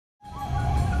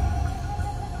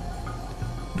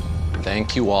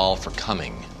Thank you all for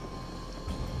coming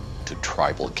to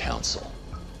Tribal Council.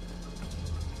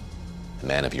 A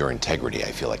man of your integrity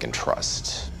I feel I can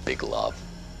trust. Big love.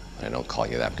 And I don't call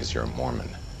you that because you're a Mormon.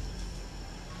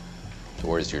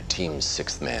 Where's your team's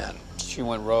sixth man? She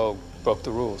went rogue, broke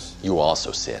the rules. You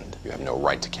also sinned. You have no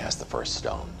right to cast the first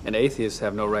stone. And atheists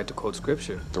have no right to quote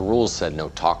scripture. The rules said no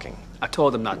talking. I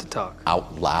told them not to talk.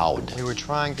 Out loud. We were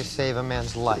trying to save a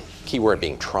man's life. Keyword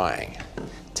being trying.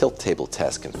 Tilt table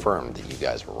test confirmed that you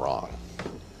guys were wrong.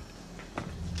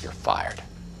 You're fired.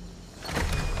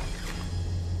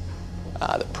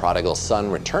 The prodigal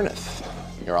son returneth.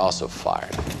 You're also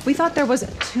fired. We thought there was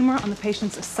a tumor on the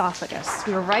patient's esophagus.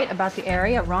 We were right about the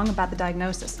area, wrong about the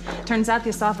diagnosis. Turns out the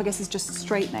esophagus is just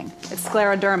straightening. It's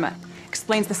scleroderma.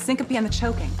 Explains the syncope and the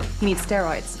choking. He needs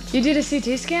steroids. You did a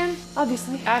CT scan?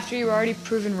 Obviously. After you were already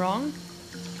proven wrong?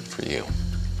 Good for you.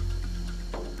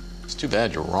 It's too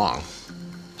bad you're wrong.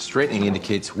 Straightening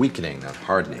indicates weakening, not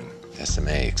hardening.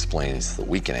 SMA explains the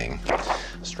weakening.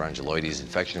 Strongyloides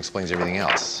infection explains everything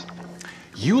else.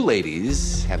 You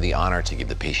ladies have the honor to give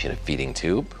the patient a feeding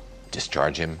tube,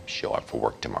 discharge him, show up for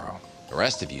work tomorrow. The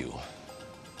rest of you,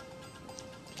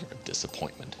 you're a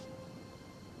disappointment.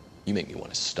 You make me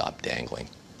want to stop dangling.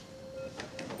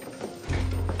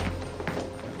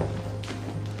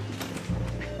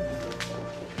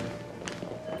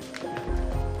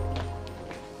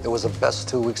 It was the best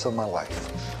 2 weeks of my life.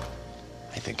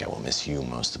 I think I will miss you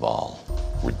most of all.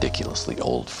 Ridiculously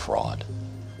old fraud.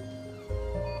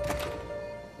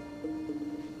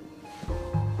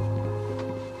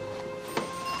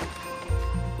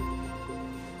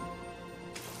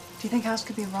 Do you think House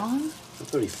could be wrong? I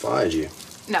thought he fired you.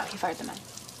 No, he fired the men.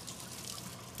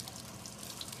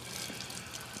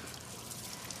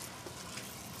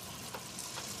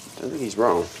 I don't think he's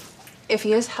wrong. If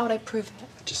he is, how would I prove it?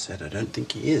 I just said I don't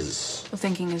think he is. Well,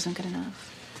 thinking isn't good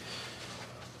enough.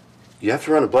 You have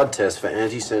to run a blood test for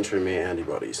anti-centromere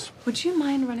antibodies. Would you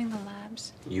mind running the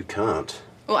labs? You can't.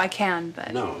 Well, I can,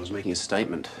 but... No, I was making a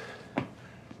statement.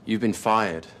 You've been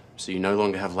fired, so you no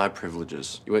longer have lab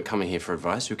privileges. You weren't coming here for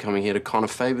advice. You're coming here to con a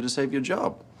favor to save your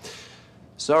job.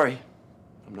 Sorry.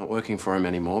 I'm not working for him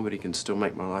anymore, but he can still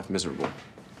make my life miserable.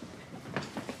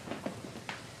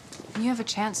 You have a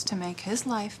chance to make his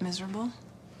life miserable.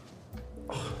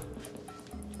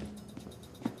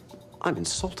 I'm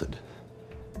insulted.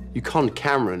 You conned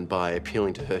Cameron by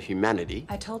appealing to her humanity.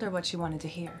 I told her what you wanted to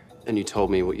hear. And you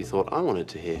told me what you thought I wanted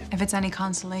to hear. If it's any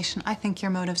consolation, I think your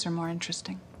motives are more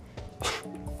interesting.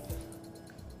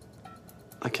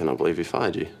 I cannot believe he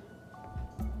fired you.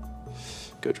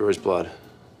 Go draw his blood.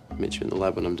 I'll meet you in the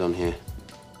lab when I'm done here.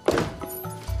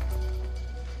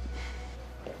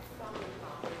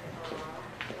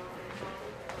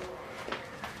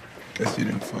 Guess you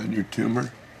didn't find your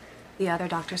tumor? The other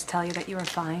doctors tell you that you were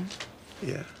fine.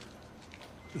 Yeah.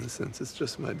 In a sense, it's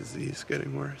just my disease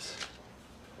getting worse.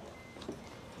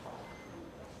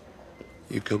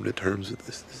 You come to terms with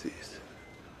this disease.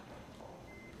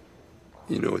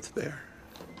 You know it's there.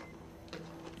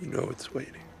 You know it's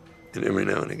waiting. And every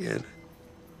now and again,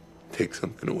 take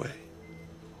something away.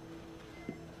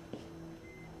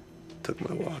 Took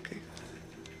my walking.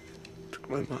 Took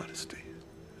my modesty.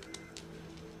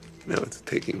 Now it's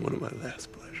taking one of my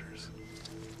last pleasures.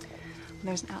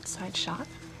 There's an outside shot.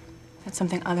 That's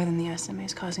something other than the SMA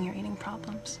is causing your eating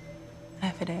problems.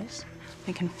 And if it is,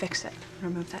 we can fix it and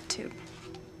remove that tube.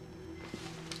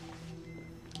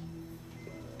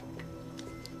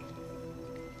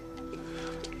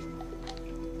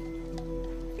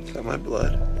 Is that my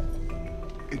blood?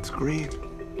 It's green.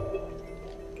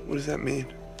 What does that mean?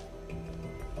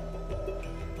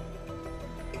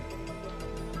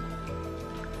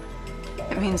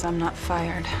 It means I'm not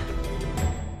fired.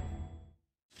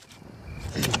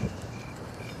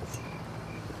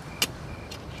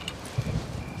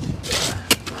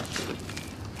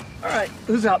 All right,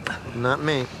 who's up? Not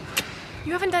me.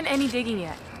 You haven't done any digging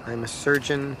yet. I'm a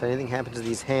surgeon. If anything happens to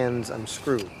these hands, I'm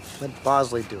screwed. Let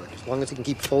Bosley do it. As long as he can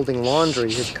keep folding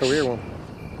laundry, his career won't.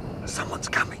 Someone's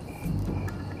coming.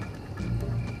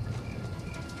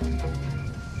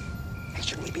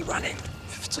 Should we be running?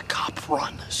 If it's a cop,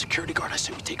 run. Security guard, I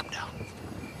say we take him down.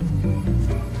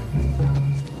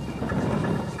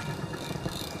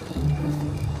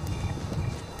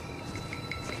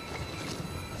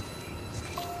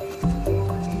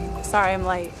 Sorry, I'm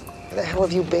late. Where the hell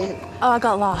have you been? Oh, I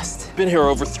got lost. Been here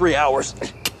over 3 hours.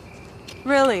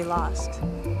 Really lost.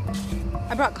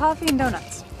 I brought coffee and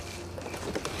donuts.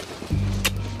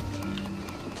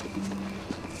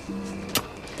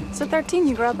 So 13,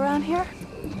 you grew up around here?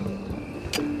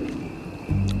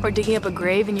 Or digging up a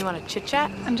grave and you want to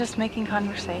chit-chat? I'm just making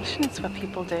conversation. It's what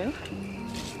people do.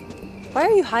 Why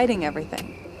are you hiding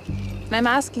everything? And I'm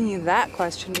asking you that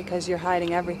question because you're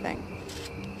hiding everything.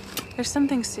 There's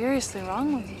something seriously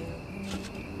wrong with you.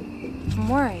 I'm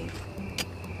worried.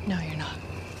 No, you're not.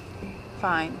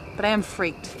 Fine, but I am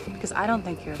freaked because I don't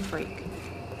think you're a freak.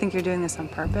 I think you're doing this on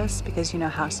purpose because you know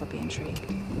House will be intrigued.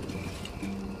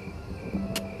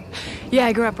 Yeah,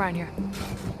 I grew up around here.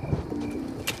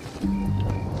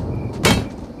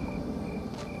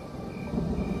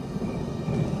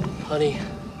 Honey,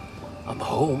 I'm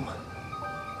home.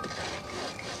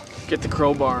 Get the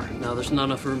crowbar. Now, there's not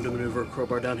enough room to maneuver a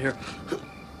crowbar down here.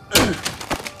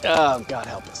 Oh, God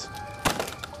help us.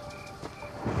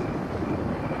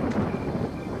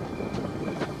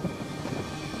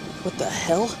 What the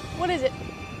hell? What is it?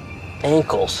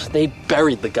 Ankles. They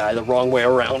buried the guy the wrong way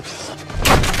around.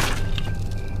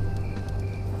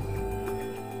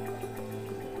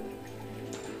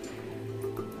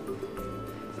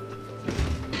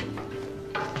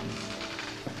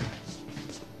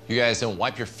 You guys don't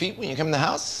wipe your feet when you come in the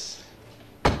house?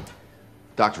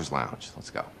 Doctor's lounge. Let's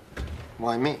go.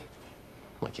 Why me?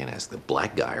 Well, I can't ask the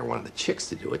black guy or one of the chicks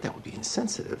to do it. That would be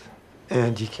insensitive.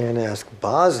 And you can't ask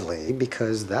Bosley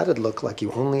because that'd look like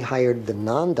you only hired the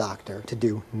non-doctor to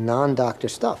do non-doctor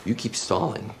stuff. You keep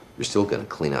stalling, you're still gonna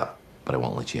clean up, but I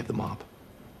won't let you have the mop.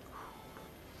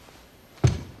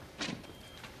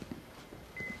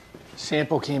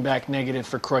 Sample came back negative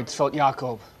for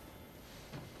Creutzfeldt-Jakob.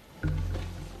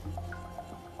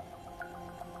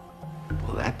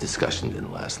 Well, that discussion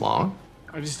didn't last long.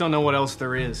 I just don't know what else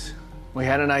there is. We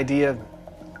had an idea.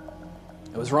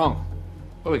 It was wrong.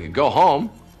 Well, we could go home.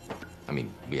 I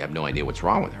mean, we have no idea what's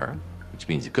wrong with her, which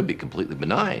means it could be completely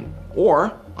benign.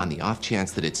 Or, on the off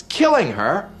chance that it's killing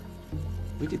her,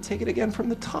 we could take it again from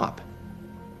the top.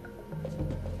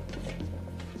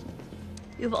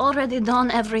 You've already done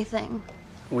everything.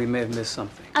 We may have missed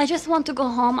something. I just want to go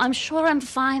home. I'm sure I'm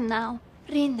fine now.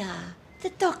 Rina, the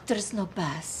doctors know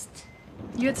best.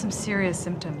 You had some serious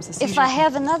symptoms. If I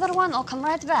have another one, I'll come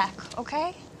right back,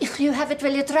 okay? If you have it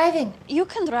while you're driving. You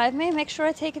can drive me. Make sure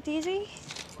I take it easy.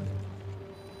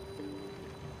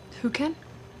 Who can?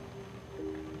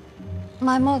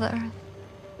 My mother.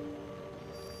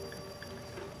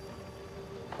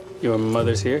 Your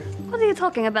mother's here? What are you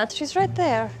talking about? She's right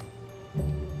there.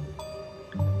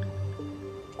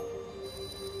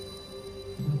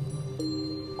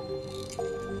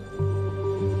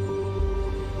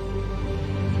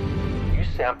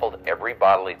 Sampled every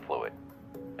bodily fluid,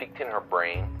 peeked in her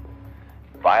brain,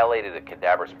 violated a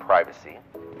cadaver's privacy,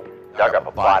 dug up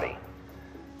a body,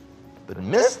 but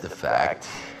missed the fact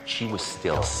she was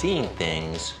still seeing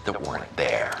things that weren't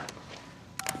there.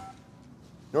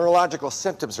 Neurological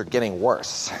symptoms are getting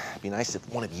worse. It'd be nice if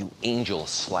one of you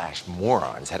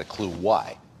angels/morons had a clue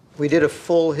why. We did a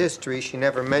full history. She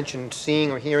never mentioned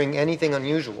seeing or hearing anything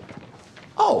unusual.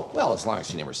 Oh, well, as long as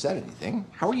she never said anything,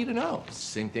 how are you to know?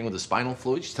 Same thing with the spinal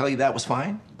fluid. She tell you that was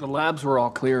fine? The labs were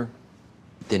all clear.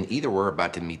 Then either we're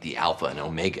about to meet the alpha and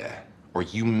omega, or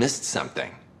you missed something.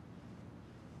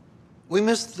 We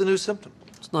missed the new symptom.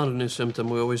 It's not a new symptom.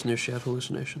 We always knew she had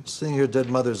hallucinations. Seeing your dead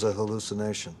mother's a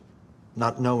hallucination.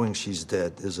 Not knowing she's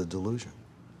dead is a delusion.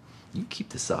 You keep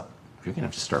this up, you're gonna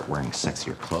have to start wearing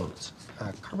sexier clothes.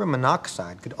 Carbon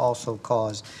monoxide could also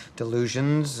cause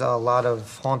delusions, a lot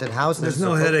of haunted houses. There's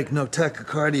no headache, no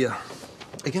tachycardia.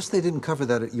 I guess they didn't cover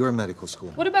that at your medical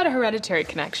school. What about a hereditary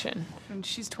connection? When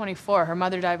she's 24, her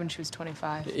mother died when she was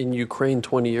 25. In Ukraine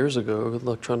 20 years ago, good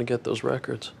luck trying to get those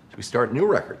records. So we start new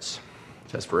records.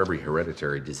 Test for every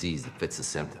hereditary disease that fits the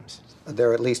symptoms.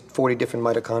 There are at least 40 different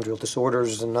mitochondrial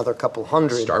disorders, another couple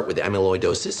hundred. Start with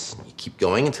amyloidosis. You keep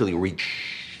going until you reach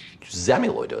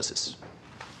zamyloidosis.